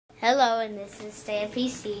Hello, and this is Stan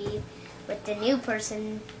PC with the new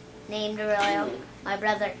person named Aurelio, my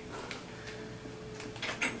brother.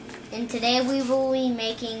 And today we will be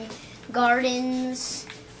making gardens,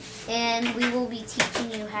 and we will be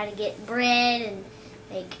teaching you how to get bread and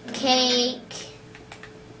make cake.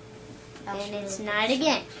 And it's night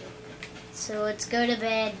again. So let's go to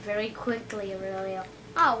bed very quickly, Aurelio.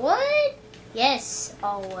 Oh, what? Yes,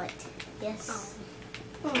 all what? Yes.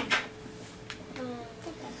 Oh.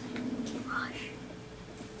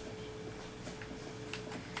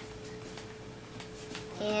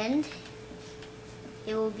 And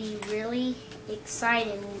it will be really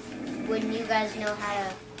exciting when you guys know how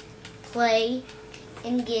to play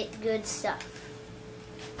and get good stuff.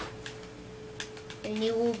 And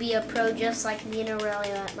you will be a pro just like me and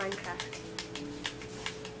Aurelio at Minecraft.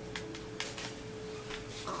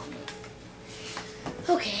 Oh, man.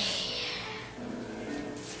 Okay.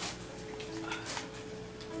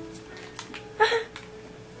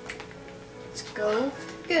 Let's go.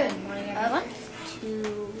 Good morning, everyone.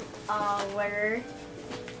 To our,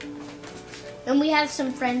 and we have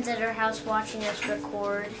some friends at our house watching us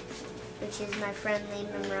record, which is my friend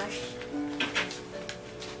Lehman Rush,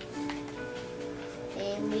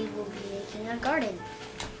 and we will be making a garden.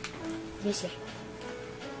 Yes, sir.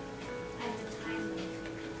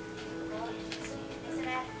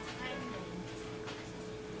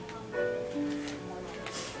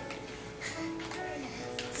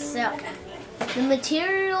 So, the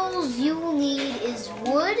materials you will need is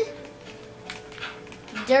wood,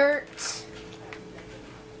 dirt,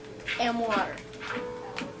 and water,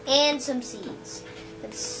 and some seeds.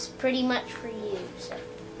 That's pretty much for you. So.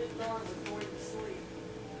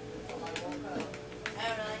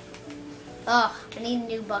 Oh, I need a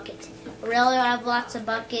new bucket. Aurelio, I have lots of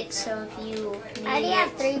buckets, so if you need I already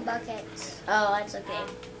have 3 buckets. Oh, that's okay.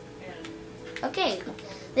 Okay,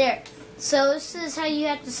 there. So this is how you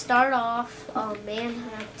have to start off. Oh man,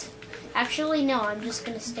 actually no, I'm just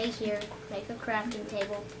gonna stay here, make a crafting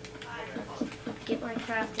table, get my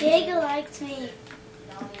crafting Diego table. likes me.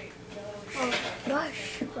 Oh,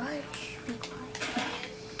 Rush, be quiet.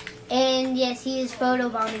 And yes, he is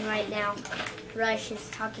photobombing right now. Rush is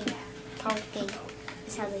talking.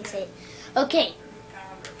 That's how they say it. Okay,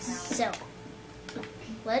 so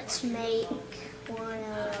let's make one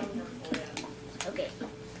of. Okay.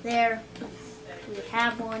 There, we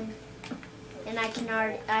have one, and I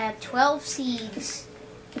have 12 seeds,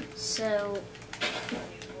 so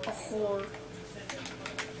a whore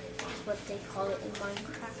is what they call it in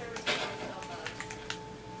Minecraft.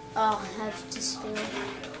 Oh, I have to spill.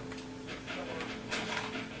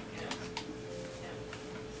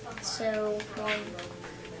 So, 1,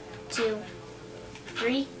 2,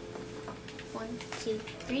 3. 1, 2,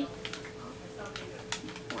 3.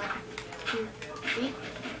 1, 2, 3.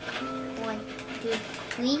 1, 2,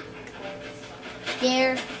 3.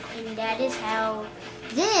 There, and that is how.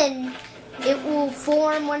 Then it will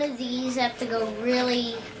form one of these. I have to go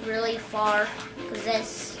really, really far because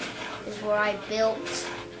this is where I built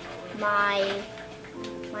my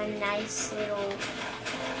nice little.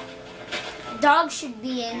 Dog should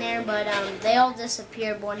be in there, but they all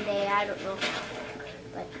disappeared one day. I don't know.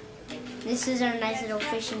 But this is our nice little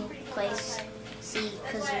fishing place. See,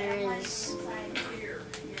 because there is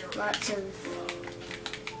lots of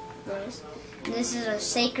those. And this is a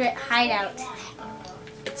sacred hideout.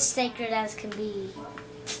 It's sacred as can be.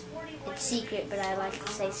 It's secret, but I like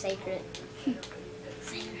to say sacred.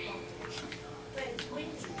 Sacred.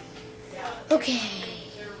 Okay.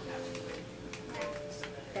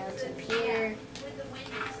 That's up here.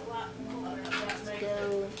 Let's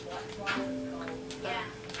go. Yeah.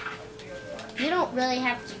 You don't really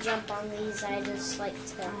have to jump on these. I just like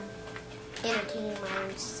to entertain my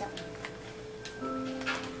own self.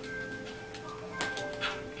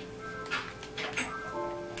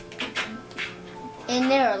 And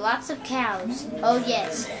there are lots of cows. Oh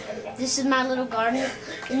yes, this is my little garden.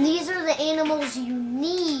 And these are the animals you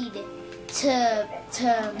need to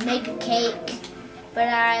make a cake. But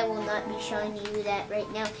I will not be showing you that right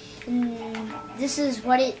now. And this is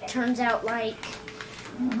what it turns out like.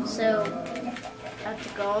 So I have to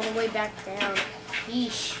go all the way back down.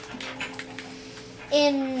 Yeesh.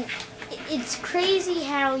 And it's crazy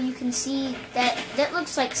how you can see that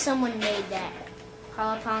looks like someone made that.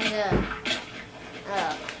 Palapanga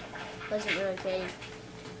wasn't really pretty.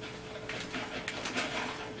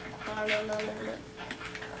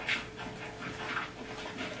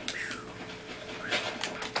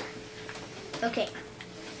 Okay.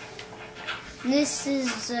 This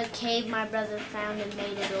is a cave my brother found and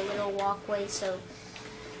made it a little walkway so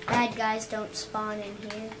bad guys don't spawn in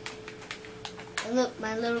here. And look,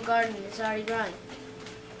 my little garden is already growing.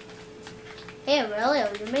 Hey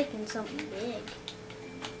Aurelio, you're making something big.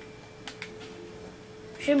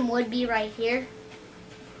 Shouldn't wood be right here?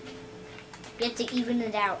 You have to even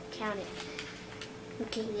it out, count it.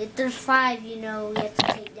 Okay, if there's 5, you know, you have to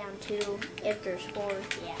take down 2. If there's 4,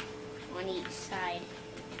 yeah, on each side.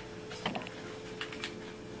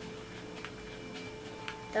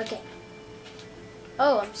 Okay.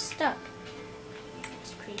 Oh, I'm stuck.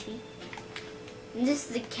 It's creepy. And this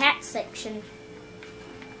is the cat section.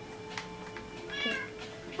 Okay.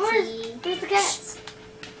 Where's the cats?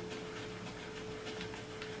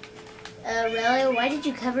 Aurelio, why did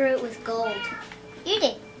you cover it with gold? You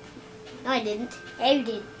did. No, I didn't. Yeah, you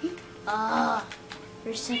did. Ah,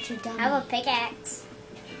 you're such a dummy. I have a pickaxe.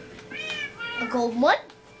 A gold one?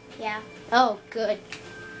 Yeah. Oh, good.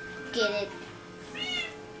 Get it.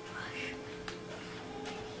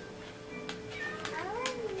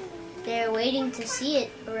 They're waiting to see it,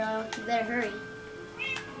 Aurelio. You better hurry.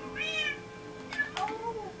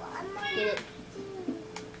 Get it.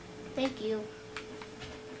 Thank you.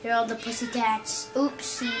 Here are all the pussycats.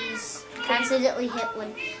 Oopsies. Accidentally hit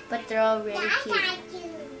one, but they're all really cute.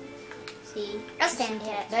 See? I'll stand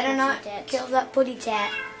here. Pussycats, Better not pussycats. kill that putty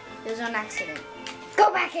cat. It was on accident.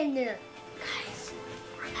 Go back in there. Guys,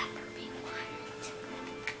 remember be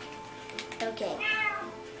quiet. Okay.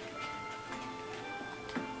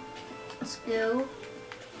 Let's go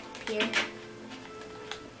here.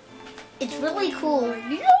 It's really cool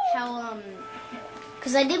how,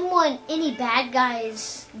 because I didn't want any bad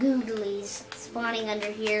guys, googlies, spawning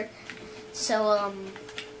under here. So,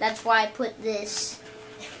 that's why I put this.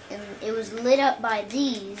 And it was lit up by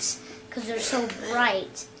these, because they're so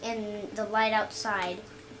bright, and the light outside,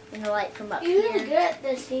 and the light from up You're here, really good at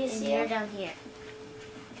this, and here Decio. down here.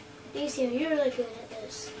 Decio, you're really good at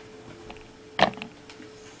this.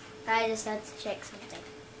 I just had to check something.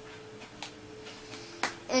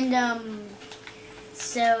 And,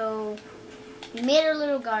 so, we made our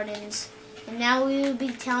little gardens, and now we will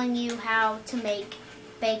be telling you how to bake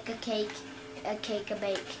a cake a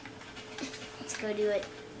bake. Let's go do it.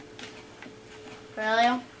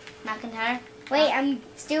 Aurelio, McIntyre? Wait, I'm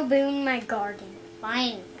still building my garden.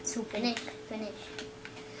 Fine. So finish.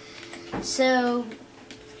 So,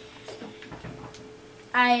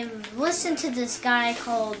 I've listened to this guy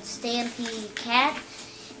called Stampy Cat,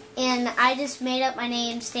 and I just made up my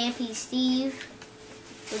name, Stampy Steve,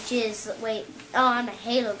 which is, I'm a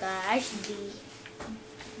Halo guy. I should be.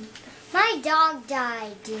 My dog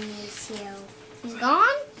died, Decio. He's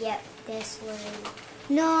gone? Yep, this one.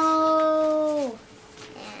 No.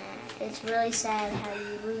 It's really sad how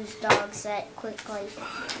you lose dogs that quickly.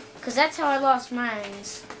 Because that's how I lost mine.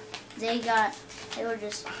 They were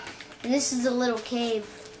just, and this is a little cave.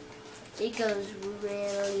 It goes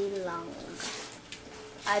really long.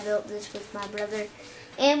 I built this with my brother.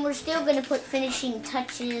 And we're still going to put finishing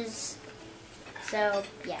touches. So,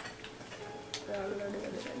 yeah.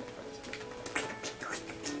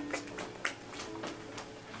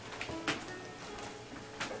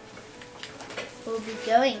 We'll be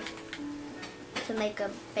going to bake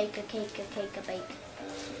a cake a bake.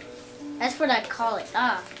 That's what I call it.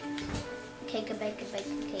 Cake a bake a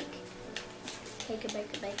cake. Cake a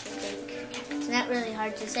bake a cake. It's not really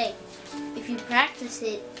hard to say. If you practice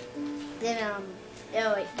it, then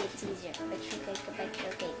it gets easier. Bake a cake a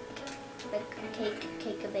cake. Bake a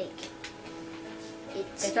cake a bake.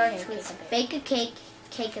 It starts with bake a cake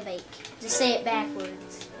a bake. Just say it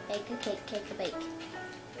backwards. Bake a cake a bake.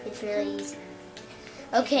 It's really easy.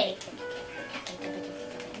 Okay,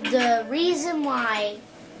 the reason why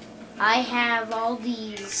I have all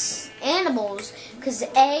these animals, because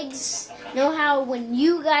eggs, know how when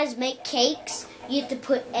you guys make cakes, you have to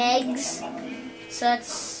put eggs, so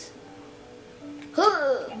that's,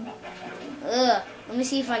 let me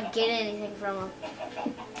see if I can get anything from them.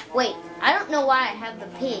 Wait, I don't know why I have the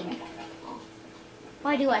pig.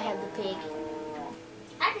 Why do I have the pig?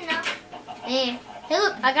 I don't know. Hey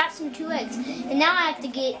look, I got some 2 eggs. And now I have to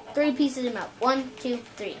get 3 pieces of milk. 1, 2,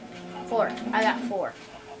 3, 4. I got 4.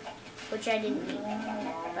 Which I didn't need.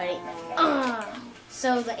 Ready?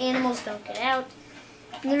 So the animals don't get out.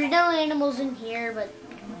 And there's no animals in here, but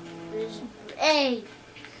there's... Hey!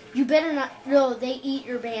 You better not... No, they eat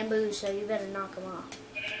your bamboo, so you better knock them off.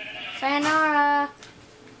 Sayonara!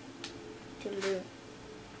 Toodaloo.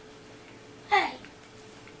 Hey!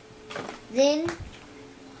 Then...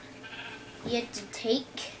 you have to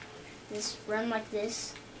take this, run like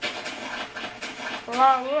this.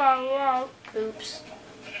 Oops.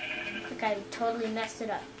 Look, I totally messed it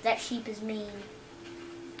up. That sheep is mean.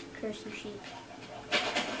 Curse you, sheep.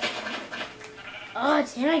 Oh,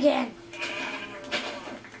 it's him again.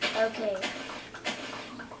 Okay.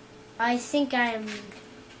 I think I'm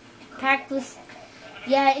packed with...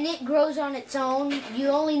 Yeah, and it grows on its own. You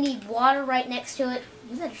only need water right next to it.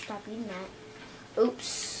 You better stop eating that.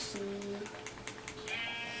 Oops.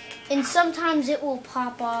 And sometimes it will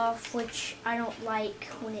pop off, which I don't like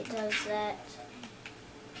when it does that.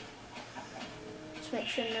 Just make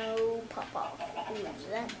sure no pop off. Ooh, is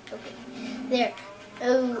that? Okay. There.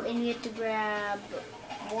 Oh, and you have to grab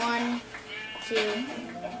 1, 2,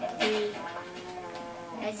 3.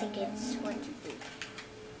 I think it's 1, 2, 3.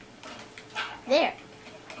 There.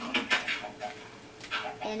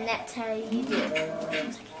 And that's how you do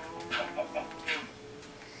it.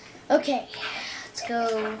 Okay, let's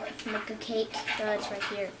go make a cake. Oh, it's right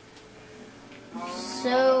here.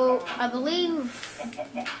 So, I believe,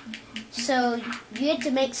 so you have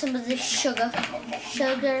to make some of this sugar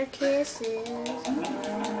kisses.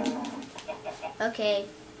 Okay.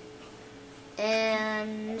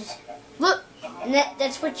 And look, and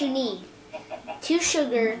that's what you need. 2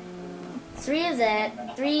 sugar, 3 of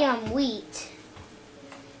that, 3 wheat,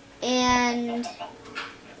 and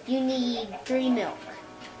you need 3 milk.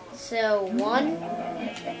 So 1,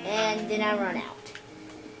 and then I run out.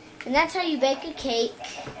 And that's how you bake a cake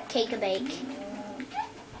a bake.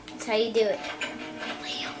 That's how you do it.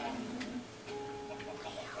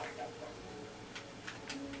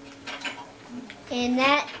 And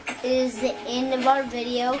that is the end of our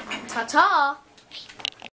video. Ta-ta!